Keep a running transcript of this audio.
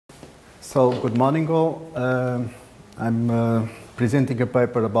So, good morning all. I'm presenting a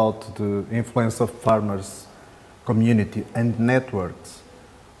paper about the influence of farmers, community and networks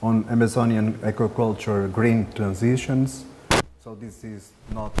on Amazonian aquaculture green transitions. So this is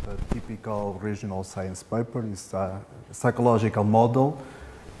not a typical regional science paper, it's a psychological model.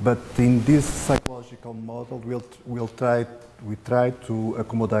 But in this psychological model, we try to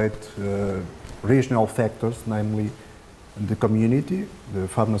accommodate regional factors, namely the community, the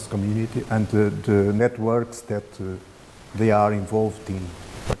farmers' community, and the networks that they are involved in,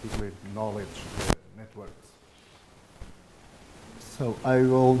 particularly knowledge networks. So I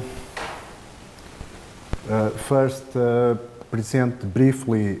will first present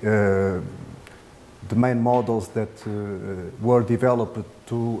briefly the main models that were developed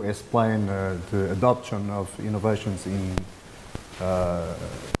to explain the adoption of innovations in a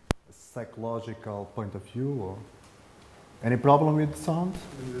psychological point of view. Or any problem with sound?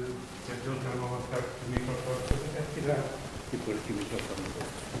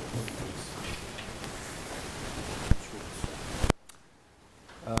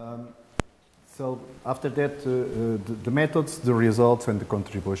 So after that, the methods, the results, and the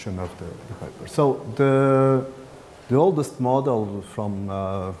contribution of the paper. So the oldest model from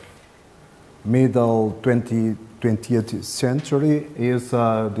middle 20th century is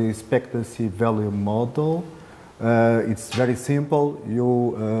the expectancy value model. It's very simple.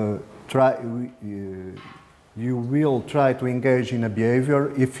 You will try to engage in a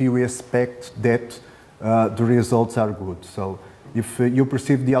behavior if you expect that the results are good. So if you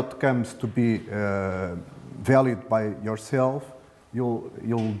perceive the outcomes to be valued by yourself, you'll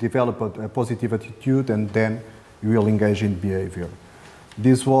develop a positive attitude, and then you will engage in behavior.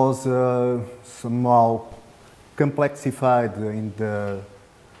 This was somehow complexified in the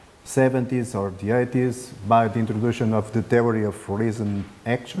 70s or the 80s by the introduction of the theory of reason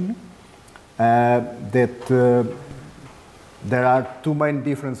action. There are two main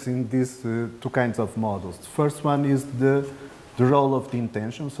differences in these two kinds of models. The first one is the role of the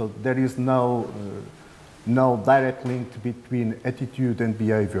intention. So there is no direct link between attitude and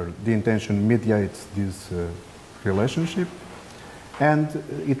behavior. The intention mediates this relationship. And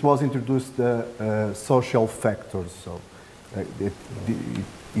it was introduced social factors. So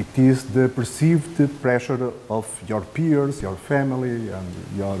it is the perceived pressure of your peers, your family, and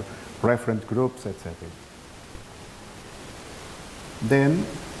your referent groups, etc. Then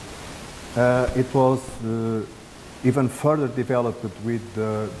it was even further developed with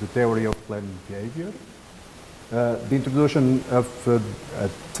the theory of planned behavior. The introduction of a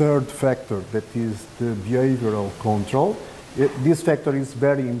third factor, that is the behavioral control. This factor is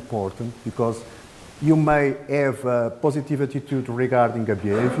very important because you may have a positive attitude regarding a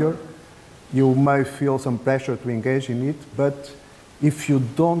behavior, you may feel some pressure to engage in it, but if you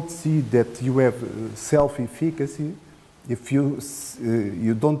don't see that you have self-efficacy, if you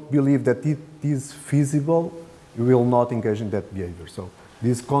don't believe that it is feasible, you will not engage in that behavior. So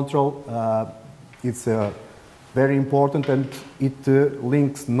this control is very important, and it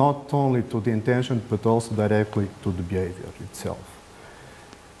links not only to the intention but also directly to the behavior itself.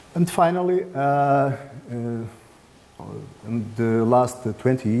 And finally, in the last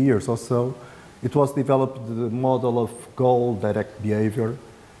 20 years or so, it was developed the model of goal-direct behavior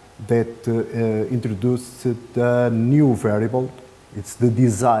that introduced a new variable. It's the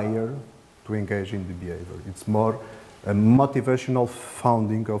desire to engage in the behavior. It's more a motivational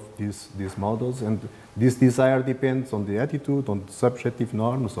founding of these models, and this desire depends on the attitude, on the subjective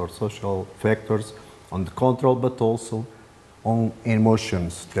norms or social factors, on the control, but also on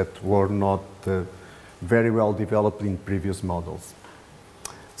emotions that were not very well developed in previous models.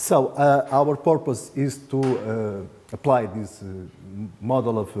 So our purpose is to apply this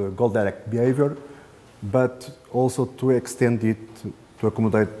model of goal-direct behavior, but also to extend it to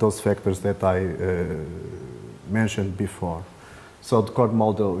accommodate those factors that I mentioned before. So the core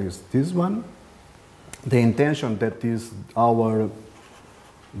model is this one. The intention, that is our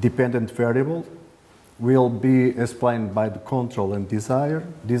dependent variable, will be explained by the control and desire.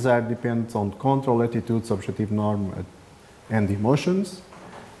 Desire depends on control, attitude, subjective norm, and emotions.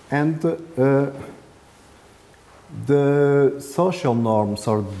 And the social norms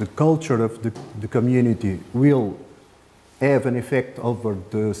or the culture of the community will have an effect over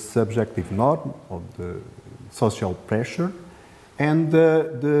the subjective norm of the social pressure. And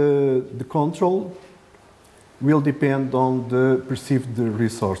the control will depend on the perceived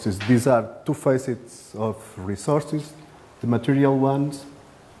resources. These are two facets of resources, the material ones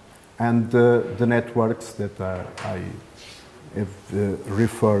and the networks that I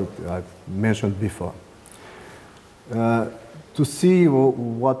have I've mentioned before. to see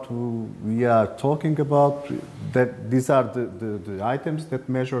what we are talking about, that these are the items that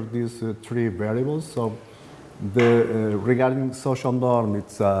measure these three variables. So regarding social norm,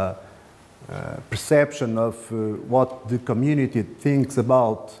 it's a perception of what the community thinks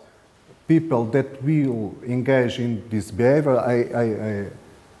about people that will engage in this behavior.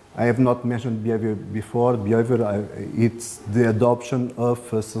 I have not mentioned behavior before. Behavior, it's the adoption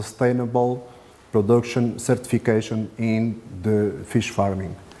of a sustainable production certification in the fish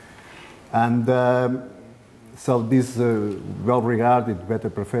farming. And so these well-regarded, better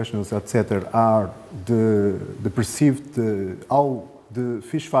professionals, etc., are the perceived, how the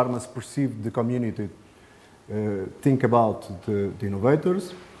fish farmers perceive the community, think about the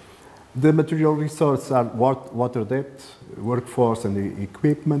innovators. The material resources are water depth, workforce and the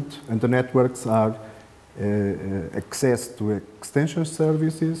equipment, and the networks are access to extension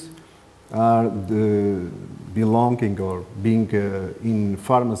services, are the belonging or being in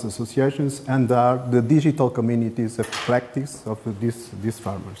farmers associations, and are the digital communities of practice of these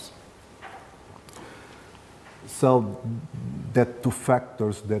farmers. So that two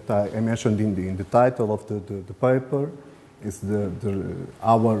factors that I mentioned in the title of the paper is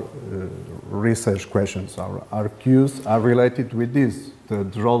our research questions. Our Qs are related with this, the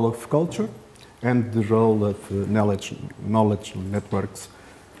role of culture and the role of knowledge networks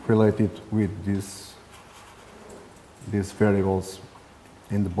related with these variables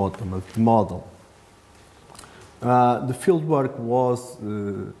in the bottom of the model. The fieldwork was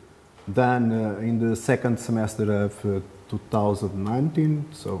done in the second semester of 2019,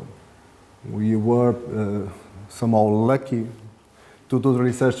 so we were somehow lucky to do the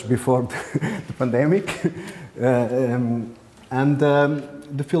research before the pandemic. The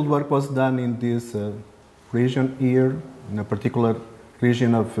fieldwork was done in this region here, in a particular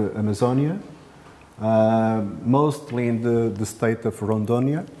region of Amazonia, mostly in the state of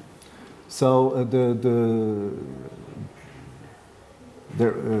Rondônia. So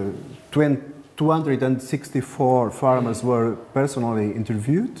 264 farmers were personally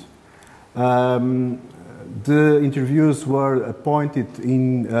interviewed. The interviews were appointed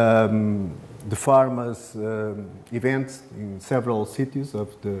in the farmers' events in several cities of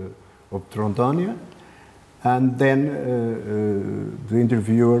Rondônia, and then the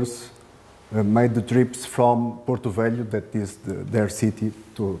interviewers made the trips from Porto Velho, that is their city,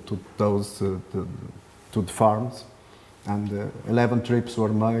 to the farms, and 11 trips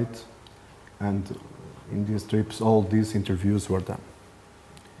were made, and in these trips all these interviews were done.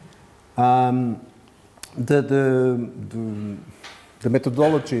 The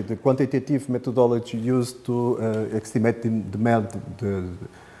methodology, the quantitative methodology used to estimate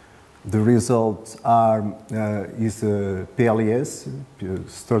the results is PLES,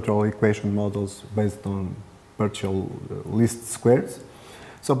 structural equation models based on partial least squares.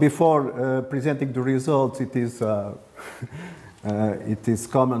 So before presenting the results, it is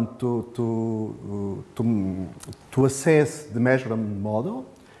common to assess the measurement model.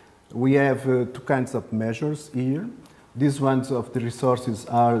 We have two kinds of measures here. These ones of the resources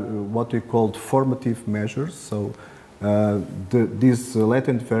are what we call formative measures. So these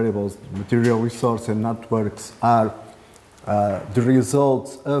latent variables, material resource and networks, are the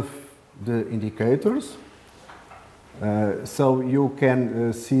results of the indicators. So you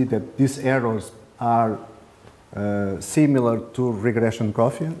can see that these errors are similar to regression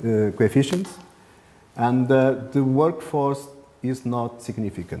coefficients, and the workforce is not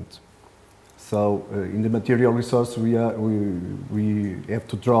significant. So in the material resource, we have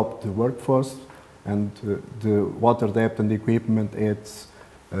to drop the workforce, and the water depth and the equipment adds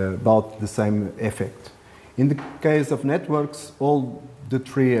about the same effect. In the case of networks, all the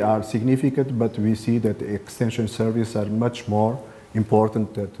three are significant, but we see that the extension services are much more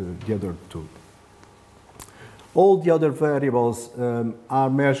important than the other two. All the other variables are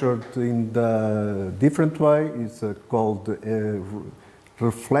measured in the different way. It's called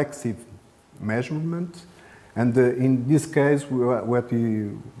reflexive measurement, and in this case, what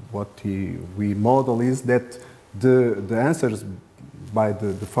we model is that the answers by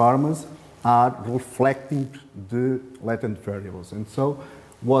the farmers are reflecting the latent variables, and so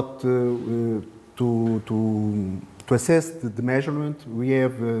what to assess the measurement, we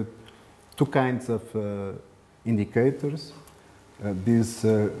have two kinds of indicators. This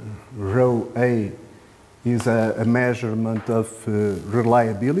row A is a measurement of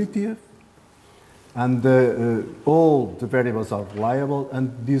reliability, and all the variables are reliable,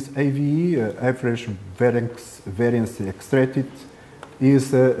 and this AVE, average variance extracted,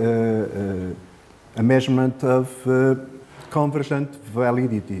 is a measurement of convergent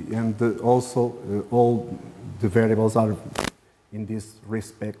validity, and also all the variables are in this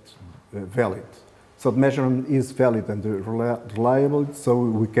respect valid. So the measurement is valid and reliable, so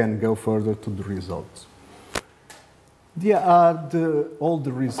we can go further to the results. Here are all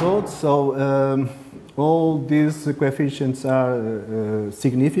the results. So all these coefficients are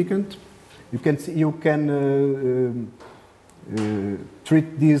significant. You can see, you can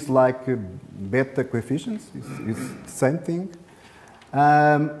treat these like beta coefficients. It's the same thing.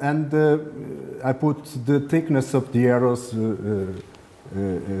 And I put the thickness of the arrows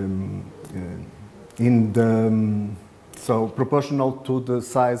in the so proportional to the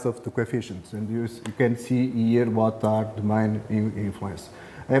size of the coefficients, and you can see here what are the main influence.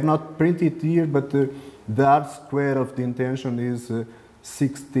 I have not printed here, but the R square of the intention is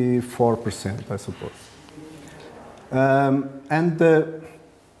 64%, I suppose.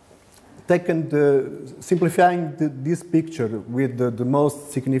 Simplifying this picture with the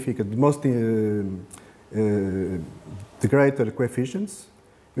most significant, the greater coefficients,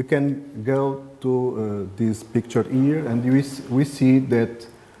 we can go to this picture here, and we see that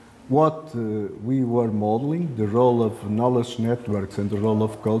what we were modeling, the role of knowledge networks and the role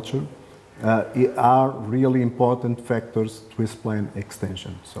of culture, are really important factors to explain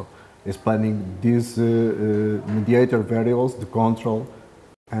extension. So explaining these mediator variables, the control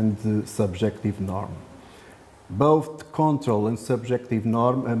and the subjective norm. Both control and subjective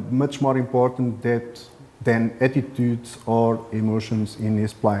norm are much more important than attitudes or emotions in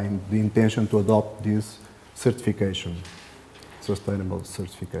explaining the intention to adopt this certification, sustainable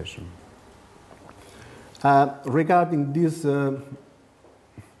certification. Regarding this, the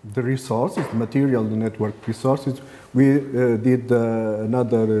resources, the material, the network resources, we did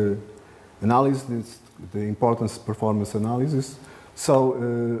another analysis, the importance performance analysis. So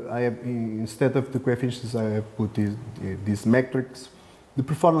I have, instead of the coefficients, I have put these metrics. The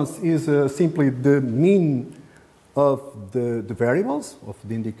performance is simply the mean of the variables, of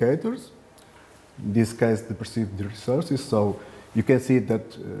the indicators. In this case, the perceived resources. So you can see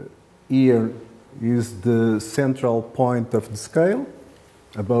that here is the central point of the scale.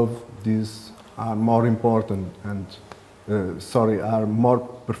 Above these are more important and, are more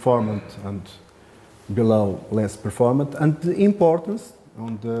performant, and below less performant. And the importance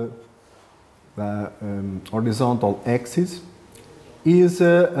on the horizontal axis is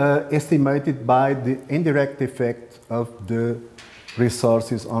estimated by the indirect effect of the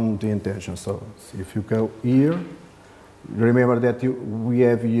resources on the intention. So if you go here, remember that we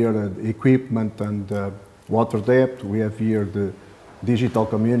have here equipment and water depth. We have here the digital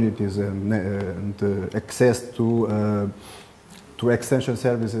communities and access to extension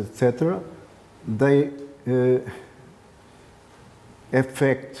services, etc. They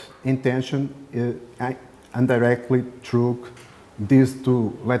affect intention indirectly through these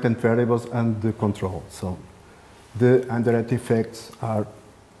two latent variables and the control. So the indirect effects are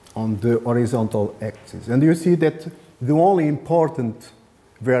on the horizontal axis. And you see that the only important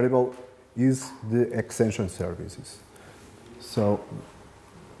variable is the extension services. So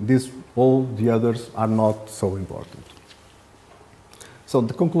all the others are not so important. So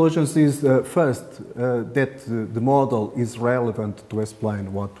the conclusions is first that the model is relevant to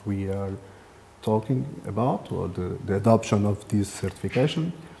explain what we are talking about, or the adoption of this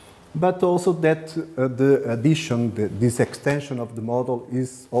certification, but also that the addition, this extension of the model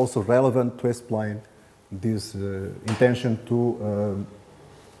is also relevant to explain this intention to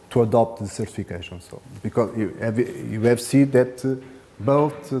adopt the certification. So, because you have seen that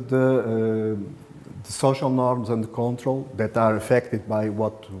both the social norms and the control that are affected by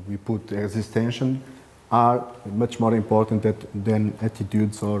what we put as extension are much more important than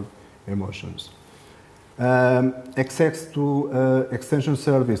attitudes or emotions. Access to extension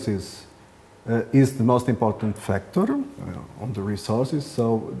services is the most important factor on the resources.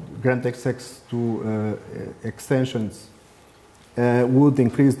 So grant access to extensions would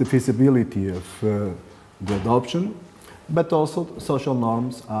increase the feasibility of the adoption, but also social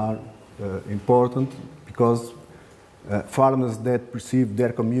norms are important because farmers that perceive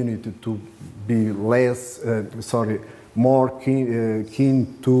their community to be more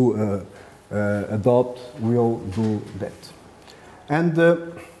keen to adopt will do that. And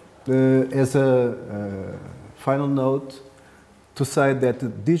as a final note, to say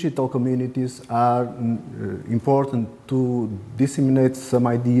that digital communities are important to disseminate some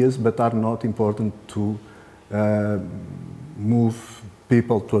ideas, but are not important to move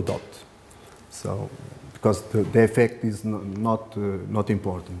people to adopt. So, because the effect is not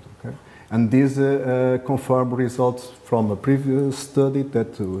important. Okay? And these confirm results from a previous study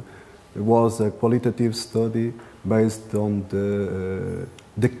that was a qualitative study based on the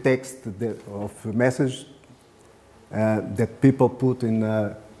text of message that people put in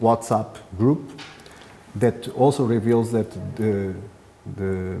a WhatsApp group that also reveals that the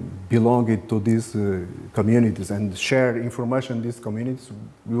belonging to these communities and share information in these communities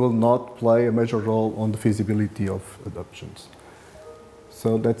will not play a major role on the feasibility of adoptions.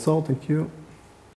 So that's all. Thank you.